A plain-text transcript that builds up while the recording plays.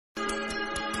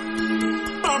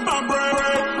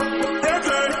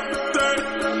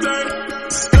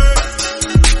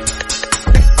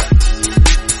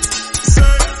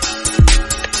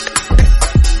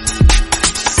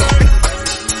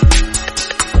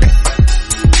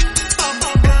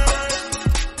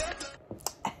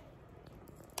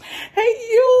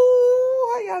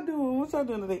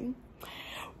doing today?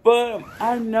 But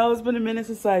I know it's been a minute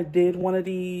since I did one of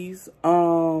these.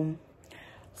 So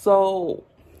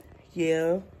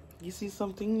yeah, you see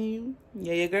something new?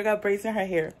 Yeah, your girl got braids in her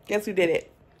hair. Guess who did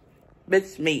it?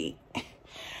 Bitch, me.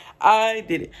 I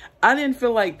did it. I didn't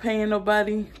feel like paying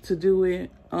nobody to do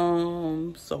it.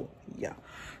 So yeah,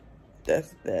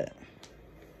 that's that.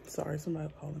 Sorry, somebody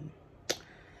calling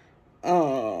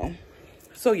me.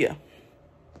 So yeah,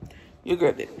 your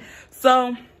girl did it.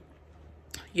 So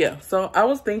yeah, so I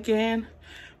was thinking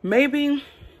maybe,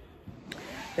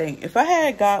 dang, if I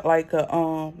had got like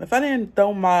a if I didn't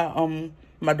throw my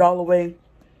my doll away,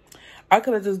 I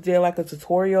could have just did like a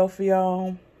tutorial for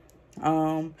y'all.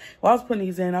 While I was putting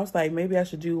these in, I was like, maybe I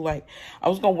should do like, I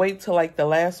was gonna wait till like the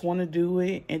last one to do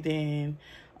it, and then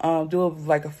do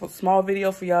like a small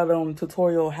video for y'all on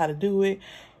tutorial how to do it.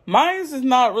 Mine is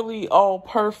not really all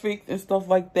perfect and stuff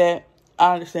like that.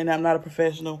 I understand that I'm not a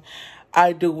professional.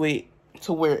 I do it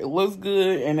to where it looks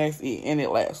good, and that's it, and it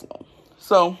lasts long.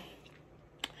 So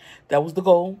that was the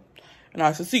goal, and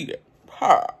I succeeded.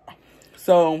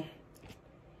 So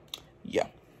yeah.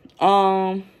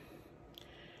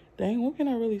 Dang, what can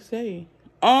I really say?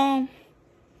 I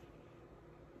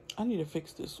need to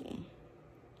fix this one.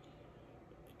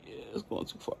 Yeah, it's going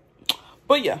too far.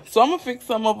 But yeah, so I'm gonna fix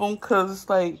some of them because it's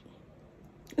like,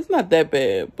 it's not that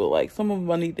bad, but like some of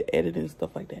them I need to edit and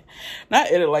stuff like that.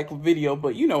 Not edit like a video,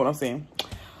 but you know what I'm saying.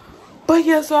 But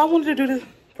yeah, so I wanted to do this.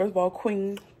 First of all,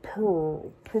 queen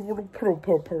pearl,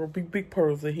 big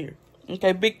pearls in here.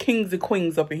 Okay, big kings and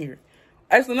queens up in here.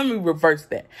 Actually, let me reverse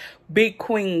that. Big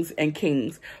queens and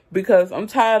kings. Because I'm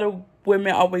tired of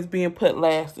women always being put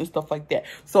last and stuff like that.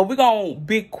 So we're going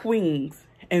big queens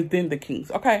and then the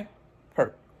kings. Okay?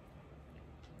 Perfect.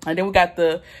 And then we got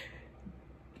the...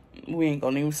 We ain't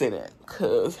going to even say that.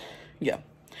 Because, yeah.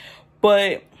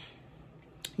 But,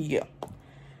 yeah.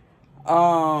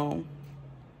 What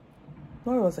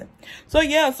was it? So,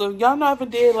 yeah. So, y'all know I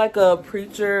did like a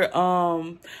preaching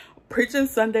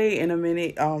Sunday in a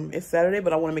minute. It's Saturday,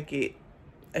 but I want to make it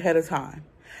ahead of time,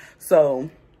 so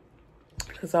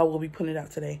because I will be putting it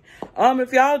out today.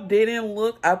 If y'all didn't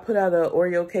look, I put out an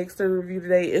Oreo cakester review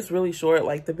today. It's really short.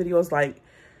 Like the video is like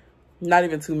not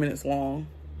even 2 minutes long,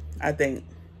 I think.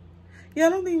 Yeah, I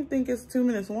don't even think it's 2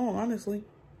 minutes long, honestly.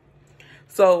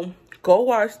 So go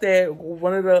watch that,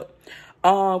 run it up.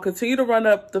 Continue to run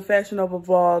up the Fashion Nova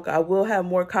vlog. I will have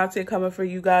more content coming for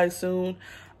you guys soon.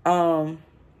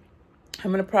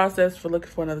 I'm in the process for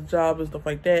looking for another job and stuff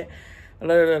like that.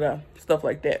 Stuff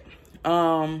like that.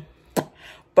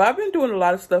 But I've been doing a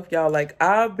lot of stuff, y'all. Like,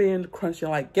 I've been crunching,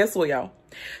 like, guess what, y'all?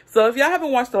 So, if y'all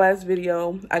haven't watched the last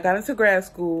video, I got into grad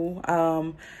school.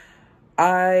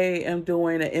 I am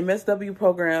doing an MSW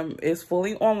program. It's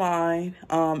fully online,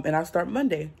 and I start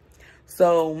Monday.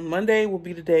 So, Monday will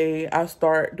be the day I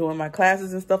start doing my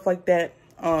classes and stuff like that.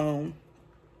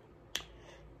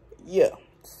 Yeah.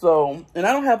 So, and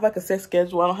I don't have like a set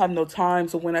schedule. I don't have no time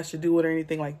to when I should do it or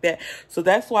anything like that. So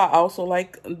that's why I also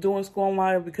like doing school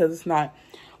online, because it's not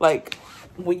like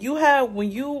and I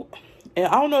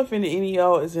don't know if any of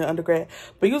y'all is in undergrad,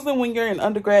 but usually when you're in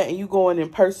undergrad and you going in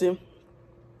person,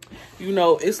 you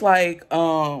know, it's like,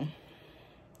 dang,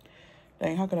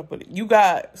 how can I put it? You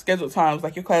got scheduled times,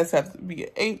 like your class has to be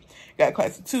at 8, you got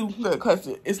class at 2, you got class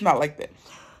at, it's not like that.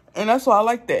 And that's why I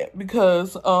like that,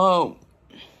 because,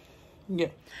 yeah.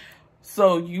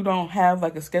 So you don't have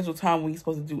like a scheduled time when you're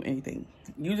supposed to do anything.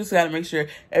 You just got to make sure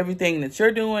everything that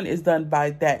you're doing is done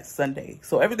by that Sunday.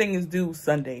 So everything is due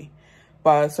Sunday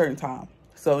by a certain time.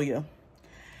 So yeah.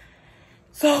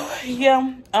 So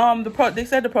yeah, they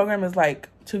said the program is like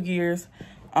 2 years.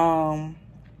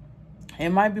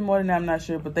 It might be more than that, I'm not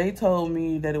sure, but they told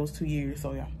me that it was 2 years.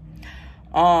 So yeah.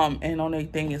 And on their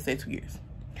thing it said 2 years.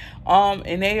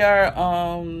 And they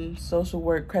are social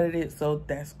work credited, so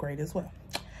that's great as well.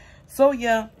 So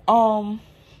yeah,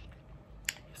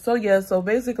 so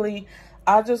basically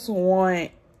I just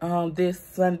want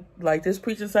this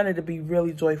preaching Sunday to be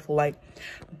really joyful, like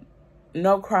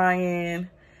no crying,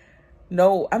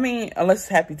 no, I mean, unless it's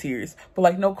happy tears, but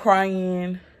like no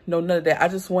crying, no none of that. I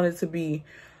just want it to be,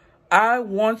 I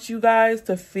want you guys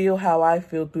to feel how I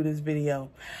feel through this video.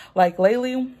 Like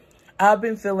lately I've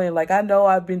been feeling like, I know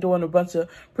I've been doing a bunch of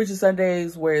Preaching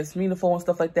Sundays where it's meaningful and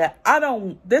stuff like that.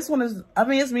 This one is, I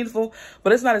mean, it's meaningful,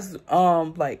 but it's not as,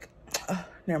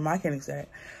 never mind, I can't even say that.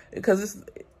 Because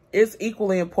it's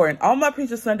equally important. All my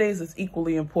Preaching Sundays is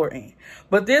equally important.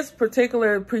 But this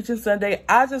particular Preaching Sunday,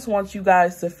 I just want you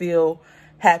guys to feel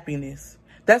happiness.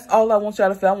 That's all I want y'all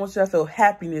to feel. I want y'all to feel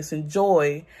happiness and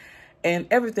joy and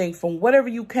everything from whatever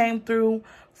you came through,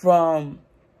 from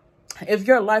if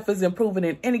your life is improving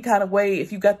in any kind of way,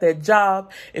 if you got that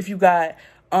job, if you got,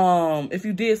 if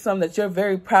you did something that you're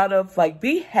very proud of, like,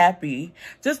 be happy.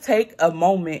 Just take a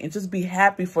moment and just be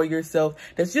happy for yourself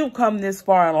that you've come this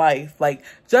far in life. Like,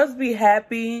 just be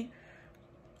happy.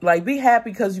 Like, be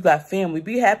happy because you got family.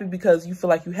 Be happy because you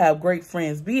feel like you have great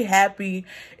friends. Be happy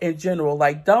in general.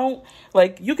 Like, don't,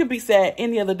 like, you can be sad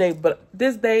any other day, but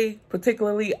this day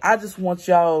particularly, I just want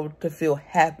y'all to feel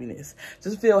happiness.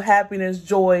 Just feel happiness,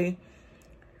 joy.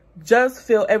 Just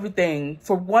feel everything.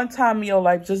 For one time in your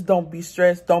life, just don't be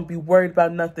stressed. Don't be worried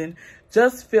about nothing.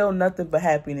 Just feel nothing but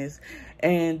happiness.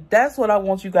 And that's what I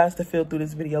want you guys to feel through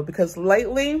this video. Because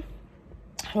lately,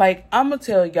 like, I'm going to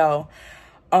tell y'all,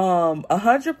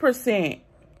 100%,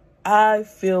 I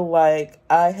feel like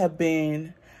I have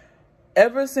been,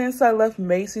 ever since I left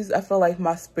Macy's, I feel like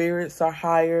my spirits are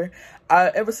higher.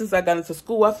 Ever since I got into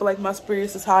school, I feel like my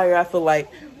spirits is higher. I feel like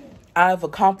I've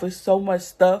accomplished so much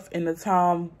stuff in the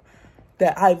time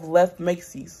that I've left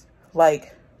Macy's.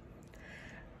 Like,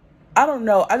 I don't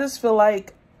know. I just feel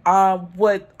like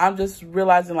what I'm just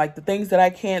realizing, like, the things that I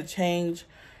can't change,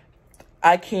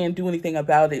 I can't do anything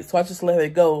about it. So I just let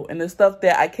it go. And the stuff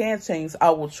that I can change, I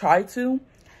will try to.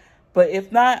 But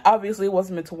if not, obviously it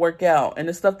wasn't meant to work out. And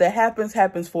the stuff that happens,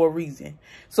 happens for a reason.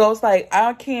 So it's like,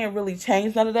 I can't really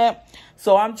change none of that.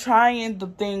 So I'm trying the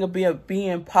thing of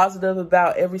being positive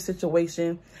about every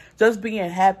situation. Just being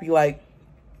happy. Like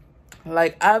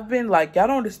I've been, like, y'all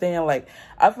don't understand. Like,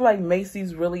 I feel like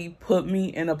Macy's really put me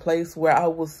in a place where I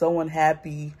was so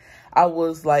unhappy. I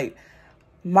was like,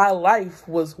 my life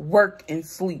was work and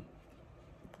sleep.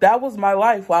 That was my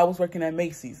life while I was working at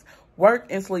Macy's. Work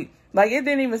and sleep. Like, it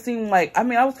didn't even seem like, I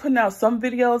mean, I was putting out some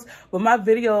videos, but my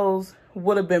videos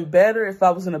would have been better if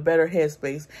I was in a better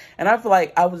headspace. And I feel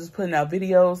like I was just putting out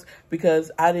videos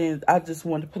because I just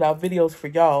wanted to put out videos for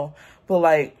y'all. But,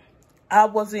 like, I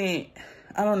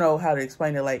don't know how to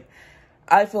explain it. Like,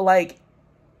 I feel like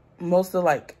most of,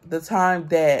 like, the time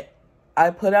that I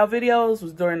put out videos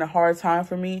was during a hard time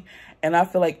for me. And I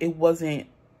feel like I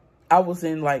was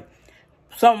in, like,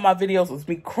 some of my videos was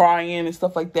me crying and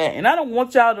stuff like that. And I don't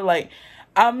want y'all to, like,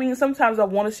 I mean, sometimes I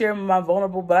want to share my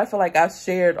vulnerable, but I feel like I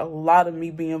shared a lot of me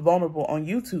being vulnerable on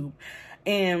YouTube.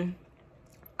 And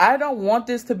I don't want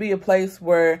this to be a place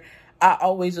where I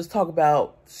always just talk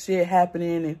about shit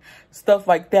happening and stuff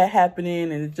like that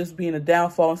happening and just being a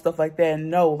downfall and stuff like that.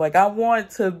 No, like, I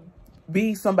want to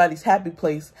be somebody's happy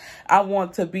place. I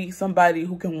want to be somebody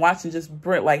who can watch and just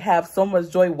like have so much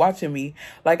joy watching me.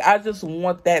 Like, I just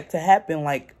want that to happen.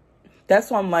 Like,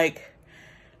 that's why I'm like,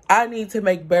 I need to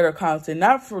make better content,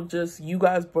 not for just you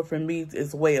guys, but for me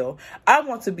as well. I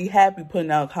want to be happy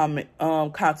putting out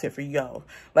content for y'all.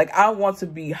 Like, I want to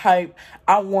be hyped.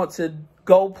 I want to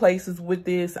go places with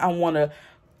this. I want to,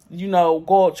 you know,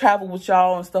 go travel with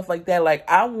y'all and stuff like that. Like,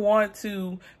 I want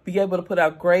to be able to put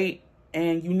out great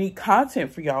and unique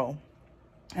content for y'all.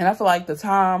 And I feel like the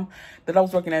time that I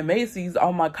was working at Macy's,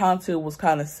 all my content was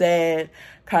kind of sad,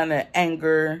 kind of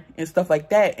anger and stuff like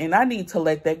that. And I need to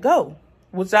let that go,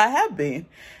 which I have been.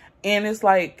 And it's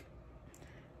like,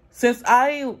 since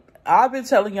I've been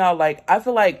telling y'all, like, I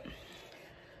feel like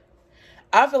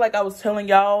I was telling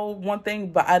y'all one thing,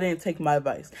 but I didn't take my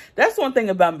advice. That's one thing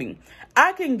about me.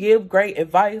 I can give great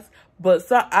advice, but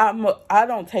I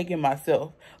don't take it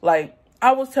myself. Like,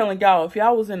 I was telling y'all, if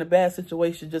y'all was in a bad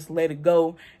situation, just let it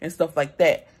go and stuff like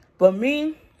that. But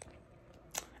me,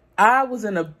 I was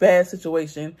in a bad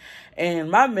situation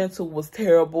and my mental was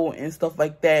terrible and stuff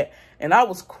like that. And I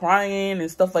was crying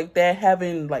and stuff like that,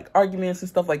 having, like, arguments and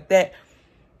stuff like that.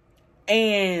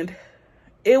 And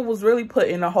it was really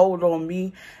putting a hold on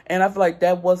me. And I feel like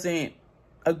that wasn't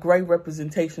a great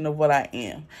representation of what I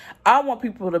am. I want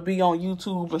people to be on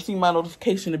YouTube and see my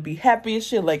notification to be happy and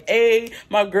shit. Like, hey,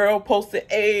 my girl posted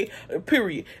a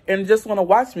period. And just want to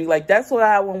watch me. Like, that's what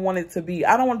I want it to be.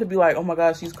 I don't want it to be like, oh my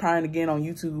God, she's crying again on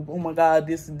YouTube. Oh my God,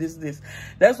 this and this, this.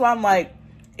 That's why I'm like,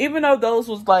 even though those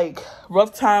was like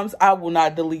rough times, I will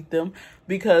not delete them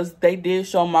because they did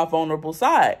show my vulnerable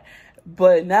side.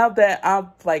 But now that I'm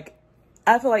like,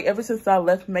 I feel like ever since I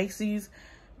left Macy's,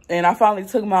 and I finally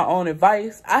took my own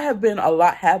advice, I have been a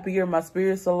lot happier. My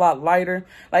spirit's a lot lighter.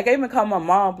 Like, I even called my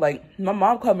mom. Like, my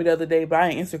mom called me the other day, but I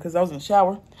didn't answer because I was in the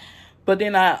shower. But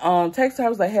then I texted her. I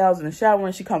was like, hey, I was in the shower,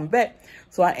 and she coming back.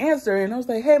 So I answered, and I was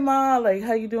like, hey, Mom, like,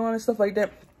 how you doing and stuff like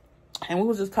that. And we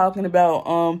was just talking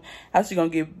about how she gonna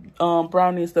get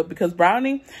Brownie and stuff, because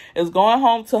Brownie is going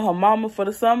home to her mama for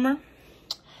the summer.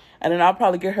 And then I'll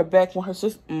probably get her back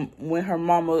when her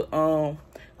mama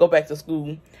go back to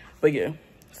school. But yeah.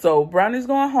 So Brownie's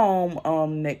going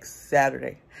home next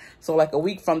Saturday. So like a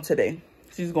week from today,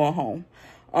 she's going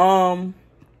home.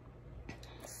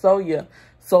 So yeah,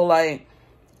 so like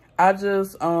I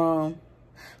just so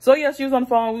yeah, she was on the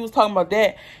phone, we was talking about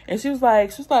that, and she was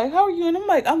like, how are you? And I'm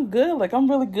like, I'm good, like I'm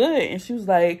really good. And she was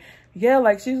like, yeah,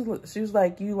 like she was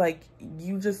like,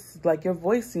 you just like your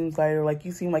voice seems lighter, like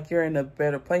you seem like you're in a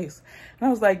better place. And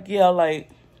I was like, yeah, like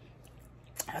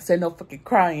I said, no fucking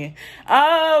crying.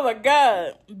 Oh my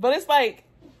god. But it's like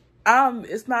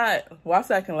it's not, well, I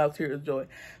say I can allow tears of joy,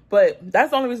 but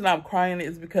that's the only reason I'm crying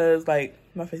is because like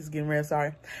my face is getting red,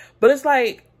 sorry. But it's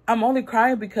like I'm only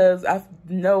crying because I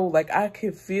know, like, I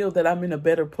can feel that I'm in a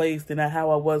better place than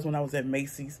how I was when I was at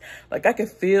Macy's. Like, I can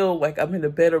feel like I'm in a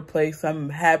better place. I'm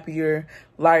happier,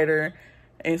 lighter,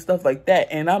 and stuff like that.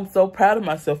 And I'm so proud of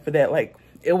myself for that. Like,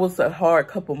 it was a hard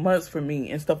couple months for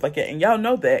me and stuff like that. And y'all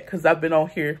know that because I've been on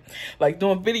here, like,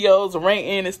 doing videos and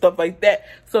ranting and stuff like that.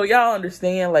 So y'all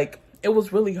understand, like, it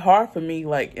was really hard for me,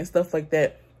 like, and stuff like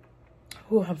that.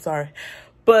 Oh, I'm sorry.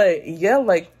 But, yeah,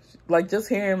 like just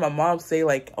hearing my mom say,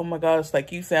 like, oh my gosh,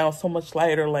 like, you sound so much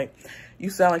lighter, like, you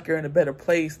sound like you're in a better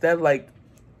place, that, like,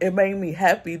 it made me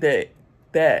happy that,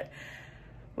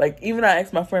 like, even I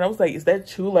asked my friend, I was like, is that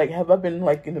true? Like, have I been,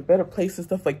 like, in a better place and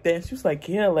stuff like that? And she was like,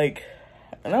 yeah, like,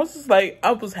 and I was just like,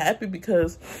 I was happy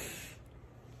because,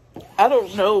 I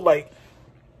don't know, like,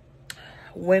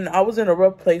 when I was in a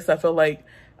rough place, I felt like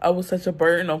I was such a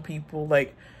burden on people,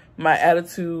 like, my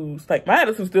attitude's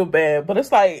still bad, but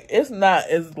it's like, it's not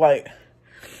as like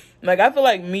I feel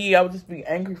like me, I would just be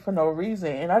angry for no reason,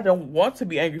 and I don't want to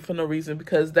be angry for no reason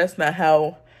because that's not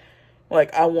how,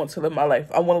 like, I want to live my life.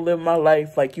 I want to live my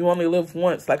life like you only live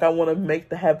once. Like, I want to make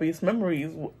the happiest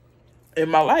memories in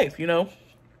my life, you know?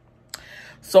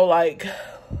 So like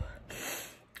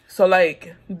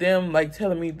them, like,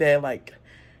 telling me that, like,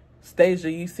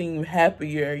 Stasia, you seem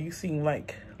happier, you seem,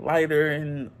 like, lighter,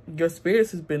 and your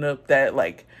spirits has been up, that,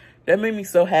 like, that made me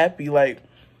so happy. Like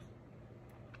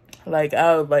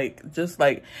I was like, just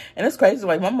like, and it's crazy,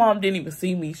 like, my mom didn't even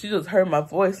see me, she just heard my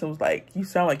voice and was like, you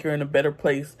sound like you're in a better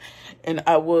place. And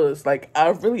I was like, I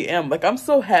really am, like, I'm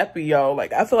so happy, y'all.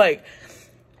 Like, I feel like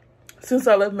since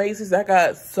I left Macy's, I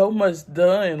got so much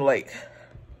done. Like,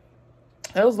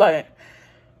 it was like,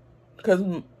 because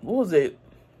what was it,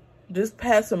 this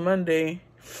past Monday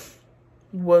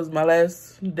was my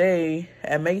last day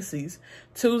at Macy's.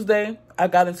 Tuesday, I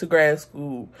got into grad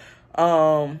school.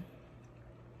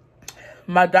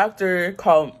 My doctor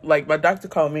called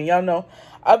me. Y'all know,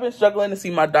 I've been struggling to see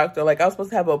my doctor. Like, I was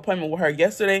supposed to have an appointment with her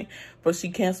yesterday, but she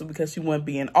canceled because she wouldn't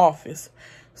be in office.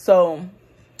 So,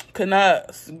 could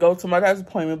not go to my doctor's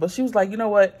appointment. But she was like, you know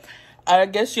what? I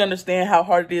guess she understands how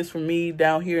hard it is for me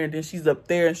down here, and then she's up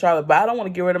there in Charlotte. But I don't want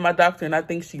to get rid of my doctor, and I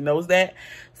think she knows that.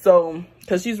 So,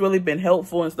 because she's really been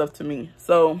helpful and stuff to me.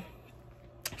 So,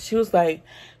 she was like,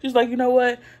 you know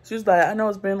what? She was like, I know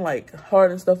it's been, like,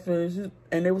 hard and stuff. And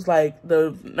it was like,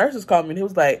 the nurses called me, and it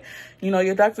was like, you know,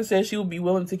 your doctor said she would be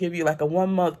willing to give you, like, a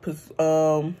 1 month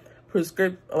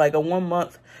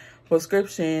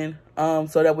prescription,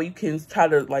 so that way you can try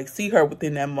to, like, see her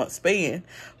within that month span.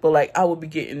 But, like, I will be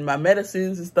getting my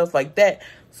medicines and stuff like that.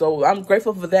 So I'm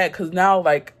grateful for that, because now,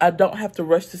 like, I don't have to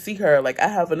rush to see her. Like, I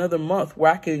have another month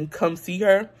where I can come see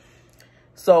her.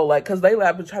 So, like, because lately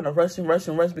I've been trying to rush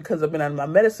because I've been out of my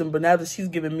medicine. But now that she's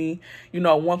giving me, you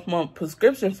know, a 1 month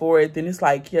prescription for it, then it's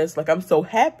like, yes, like, I'm so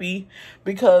happy,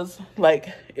 because, like,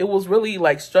 it was really,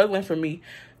 like, struggling for me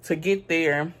to get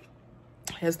there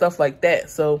and stuff like that.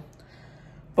 So,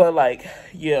 but, like,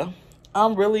 yeah,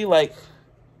 I'm really, like,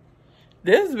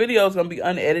 this video is going to be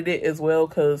unedited as well,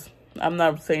 because I'm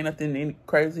not saying nothing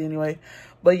crazy anyway.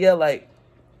 But, yeah, like,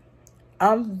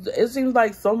 it seems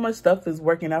like so much stuff is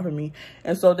working out for me.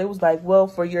 And so they was like, well,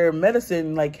 for your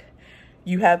medicine, like,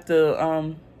 you have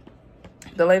to,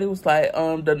 the lady was like,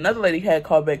 another lady had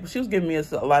called back, but she was giving me a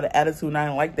lot of attitude, and I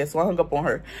didn't like that. So I hung up on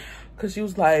her, because she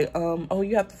was like, oh,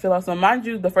 you have to fill out some. Mind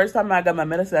you, the first time I got my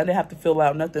medicine, I didn't have to fill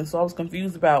out nothing. So I was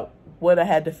confused about what I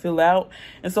had to fill out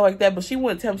and stuff like that. But she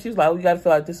wouldn't tell me. She was like, oh, you got to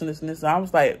fill out this and this and this. And I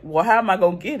was like, well, how am I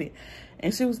going to get it?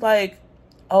 And she was like,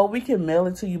 oh, we can mail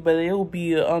it to you, but it will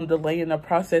be delaying the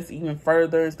process even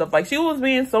further and stuff. Like, she was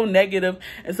being so negative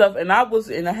and stuff. And I was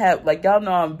in a happy, like, y'all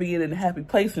know I'm being in a happy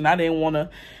place, and I didn't want to,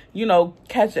 you know,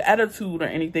 catch an attitude or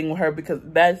anything with her, because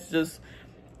that's just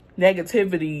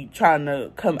negativity trying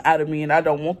to come out of me, and I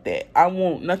don't want that. I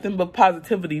want nothing but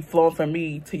positivity flowing from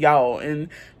me to y'all, and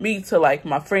me to, like,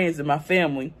 my friends and my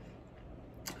family.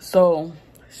 So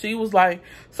she was like,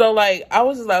 so, like, I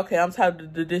was just like, okay, I'm tired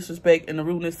of the disrespect and the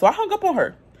rudeness. So I hung up on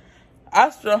her. I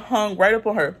still hung right up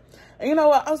on her. And you know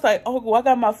what? I was like, oh, well, I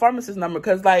got my pharmacist number.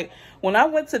 Because, like, when I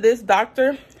went to this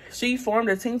doctor, she formed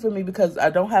a team for me because I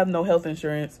don't have no health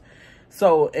insurance.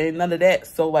 So, and none of that.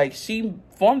 So, like, she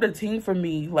formed a team for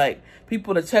me, like,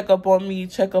 people to check up on me,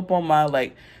 check up on my,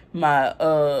 like, my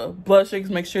blood sugars,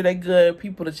 make sure they're good,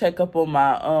 people to check up on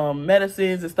my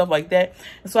medicines and stuff like that.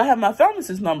 And so I have my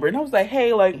pharmacist number, and I was like,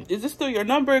 hey, like, is this still your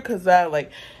number? Because I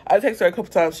texted her a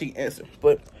couple times, she answered,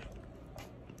 but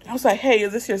I was like, hey,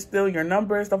 is this still your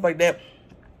number and stuff like that?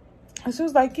 And she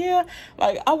was like, yeah,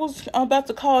 like, I was about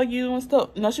to call you and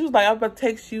stuff. No, she was like, I was about to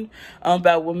text you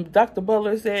about what Dr.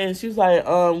 Butler said. And she was like,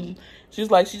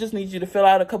 she just needs you to fill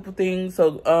out a couple things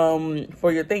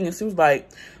for your thing. And she was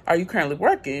like, are you currently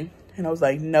working? And I was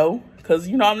like, no, because,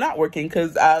 you know, I'm not working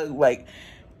because I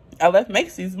left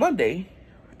Macy's Monday.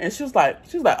 And she was like,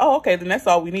 oh, okay, then that's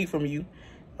all we need from you.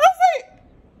 I was like,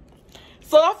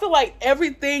 so I feel like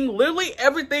literally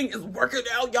everything is working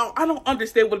out, y'all. I don't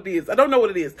understand what it is. I don't know what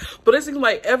it is. But it seems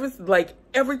like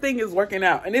everything is working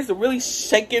out. And it's really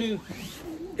shaking.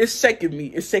 It's shaking me.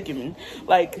 It's shaking me.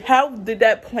 Like, how did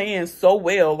that plan so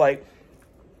well? Like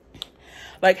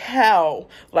how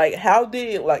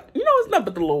did, like, you know, it's not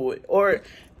but the Lord. Or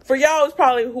for y'all, it's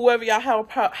probably whoever y'all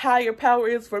higher power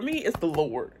is. For me, it's the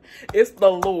Lord. It's the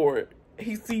Lord.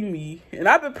 He see me. And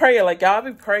I've been praying, like, y'all, I've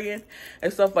been praying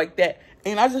and stuff like that.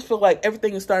 And I just feel like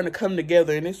everything is starting to come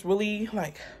together. And it's really,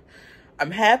 like, I'm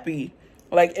happy.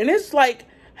 Like, and it's like,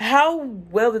 how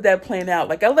well did that plan out?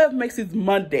 Like, I left Macy's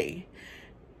Monday.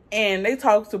 And they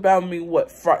talked about me,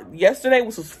 yesterday,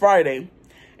 which was Friday.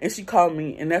 And she called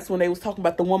me. And that's when they was talking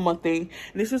about the 1 month thing.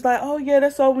 And she was like, oh, yeah,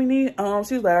 that's all we need. She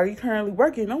was like, are you currently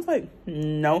working? And I was like,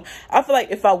 no. I feel like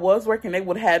if I was working, they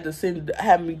would have had to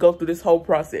have me go through this whole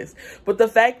process. But the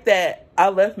fact that I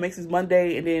left Macy's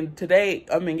Monday, and then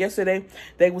yesterday,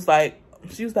 she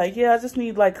was like, yeah, I just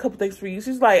need, like, a couple things for you.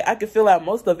 She's like, I can fill out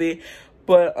most of it.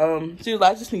 But she was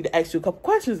like, I just need to ask you a couple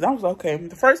questions. And I was like, okay.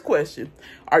 The first question,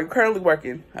 are you currently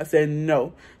working? I said,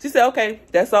 no. She said, okay,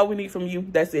 that's all we need from you.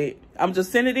 That's it. I'm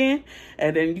just sending it in,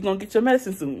 and then you're going to get your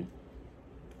medicine soon.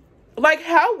 Like,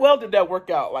 how well did that work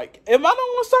out? Like, am I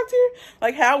the one stuck here?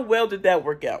 Like, how well did that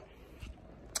work out?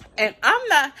 And I'm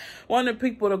not one of the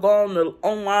people to go on the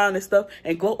online and stuff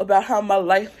and gloat about how my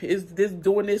life is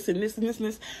doing this and this and this and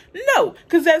this. No,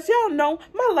 because as y'all know,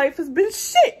 my life has been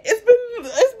shit. It's been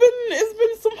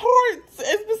some hard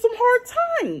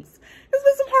times. It's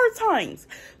been some hard times.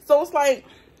 So it's like,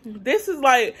 this is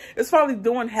like, it's probably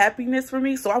doing happiness for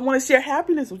me. So I want to share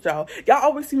happiness with y'all. Y'all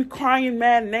always see me crying,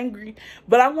 mad, and angry.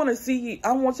 But I want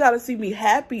y'all to see me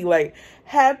happy, like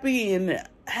happy and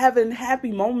having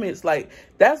happy moments. Like,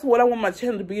 that's what I want my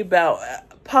channel to be about.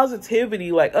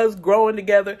 Positivity, like us growing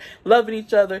together, loving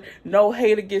each other, no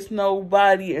hate against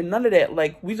nobody, and none of that.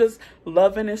 Like, we just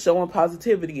loving and showing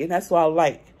positivity, and that's what I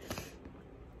like.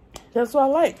 That's what I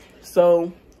like.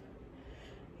 So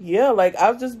yeah, like,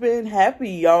 I've just been happy,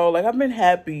 y'all. Like, I've been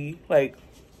happy. Like,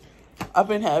 I've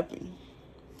been happy.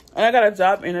 And I got a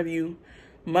job interview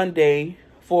Monday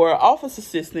for office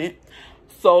assistant.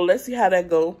 So let's see how that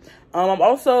go. I'm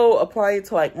also applying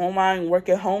to, like, online work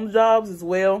at home jobs as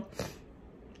well,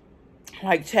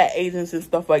 like chat agents and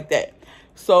stuff like that.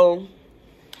 So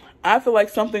I feel like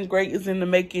something great is in the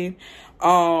making.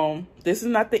 This is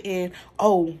not the end.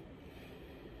 Oh,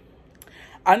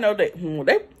 I know that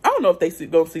I don't know if they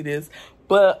gonna see this,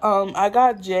 but I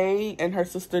got Jay and her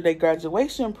sister their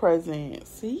graduation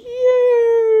presents.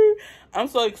 Yeah, I'm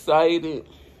so excited.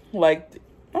 Like,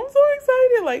 I'm so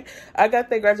excited. Like, I got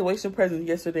their graduation present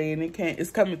yesterday, and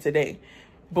it's coming today.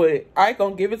 But I ain't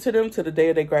gonna give it to them to the day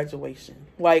of their graduation.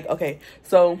 Like, okay,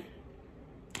 so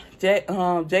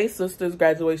Jay's sister's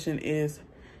graduation is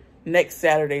next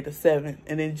Saturday, the 7th,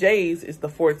 and then Jay's is the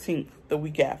 14th, the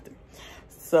week after.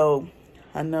 So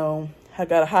I know I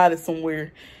gotta hide it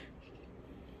somewhere.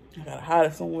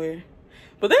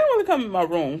 But they don't really come in my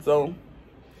room, so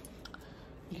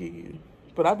yeah.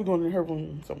 But I'll be going in her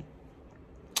room,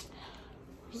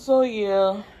 so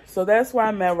yeah. So that's where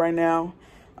I'm at right now.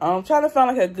 I'm trying to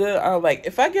find, like, a good,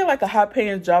 if I get, like, a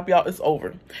high-paying job, y'all, it's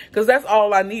over. Because that's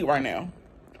all I need right now.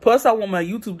 Plus, I want my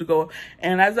YouTube to go.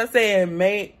 And as I said,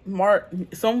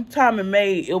 sometime in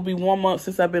May, it'll be 1 month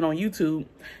since I've been on YouTube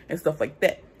and stuff like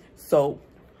that. So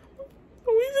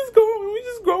we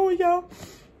just growing, y'all.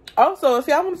 Also, if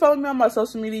y'all want to follow me on my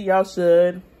social media, y'all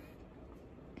should.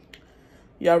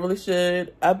 Y'all really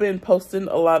should. I've been posting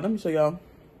a lot. Let me show y'all.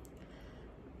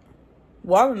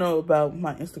 Well, I don't know about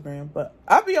my Instagram, but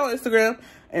I be on Instagram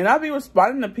and I be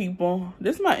responding to people.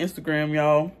 This is my Instagram,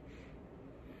 y'all.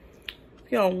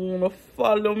 If y'all want to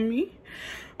follow me.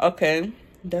 Okay.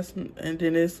 And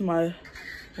then it's my,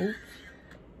 oops.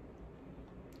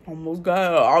 Almost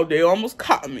got, they almost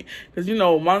caught me. Because, you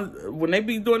know, when they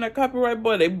be doing that copyright,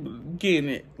 boy, they getting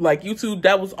it. Like, YouTube,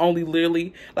 that was only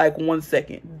literally, like, 1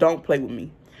 second. Don't play with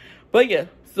me. But, yeah,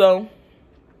 so,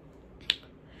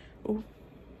 ooh,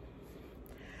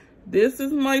 this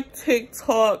is my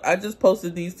TikTok. I just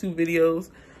posted these 2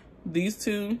 videos. These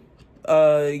 2,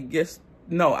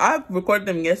 I recorded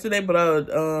them yesterday, but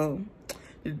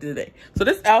today. So,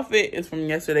 this outfit is from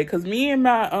yesterday. Because me and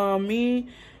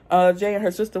Jay and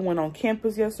her sister went on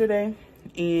campus yesterday,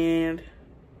 and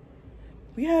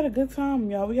we had a good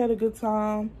time, y'all. We had a good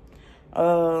time.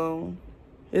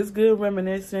 It's good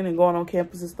reminiscing and going on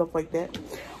campus and stuff like that.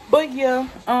 But yeah,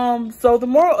 so the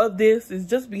moral of this is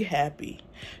just be happy.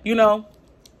 You know,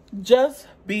 just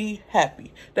be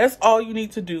happy. That's all you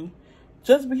need to do.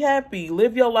 Just be happy.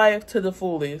 Live your life to the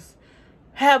fullest.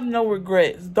 Have no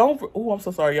regrets. I'm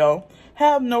so sorry, y'all.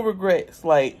 Have no regrets.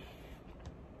 Like,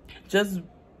 just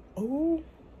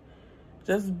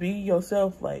be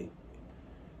yourself. Like,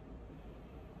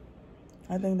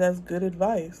 I think that's good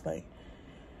advice. Like,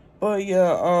 but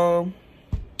yeah,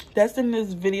 that's in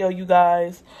this video, you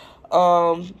guys.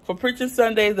 For Preaching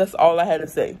Sundays, that's all I had to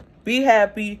say. Be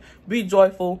happy, be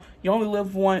joyful. You only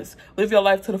live once. Live your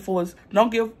life to the fullest.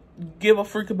 Don't give a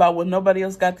freak about what nobody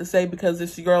else got to say, because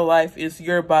it's your life, it's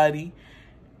your body.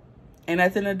 And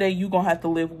at the end of the day, you're gonna have to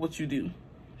live what you do.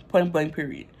 Point blank,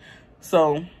 period.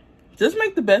 So just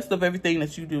make the best of everything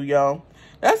that you do, y'all.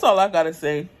 That's all I gotta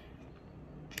say.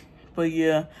 But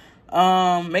yeah,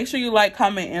 make sure you like,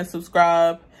 comment, and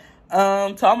subscribe.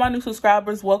 To all my new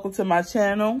subscribers, welcome to my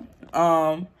channel.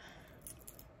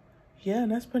 Yeah,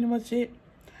 that's pretty much it.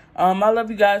 I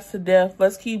love you guys to death.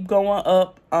 Let's keep going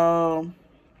up. I'm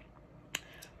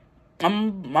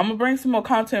gonna bring some more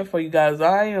content for you guys.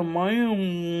 I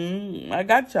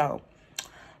got y'all.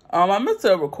 I meant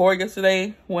to record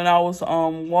yesterday when I was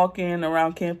walking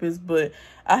around campus, but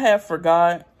I had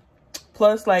forgot.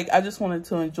 Plus, like, I just wanted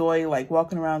to enjoy, like,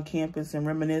 walking around campus and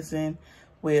reminiscing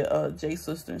with Jay's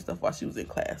sister and stuff while she was in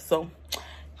class. So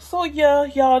yeah,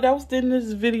 y'all, that was the end of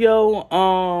this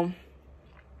video.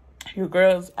 Your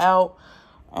girl's out.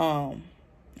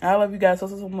 I love you guys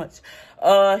so much.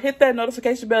 Hit that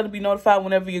notification bell to be notified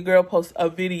whenever your girl posts a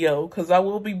video, because I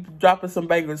will be dropping some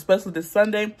bangers, especially this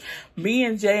Sunday. Me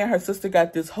and Jay and her sister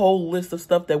got this whole list of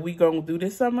stuff that we gonna do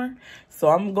this summer, so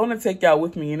I'm gonna take y'all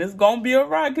with me, and it's gonna be a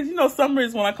ride, because you know summer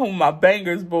is when I come with my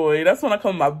bangers, boy. That's when I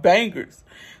come with my bangers.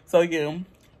 So yeah,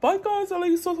 bye guys, I love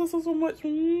you so much.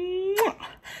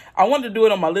 I wanted to do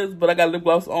it on my lips, but I got lip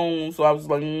gloss on, so I was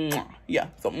like, yeah,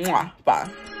 so bye.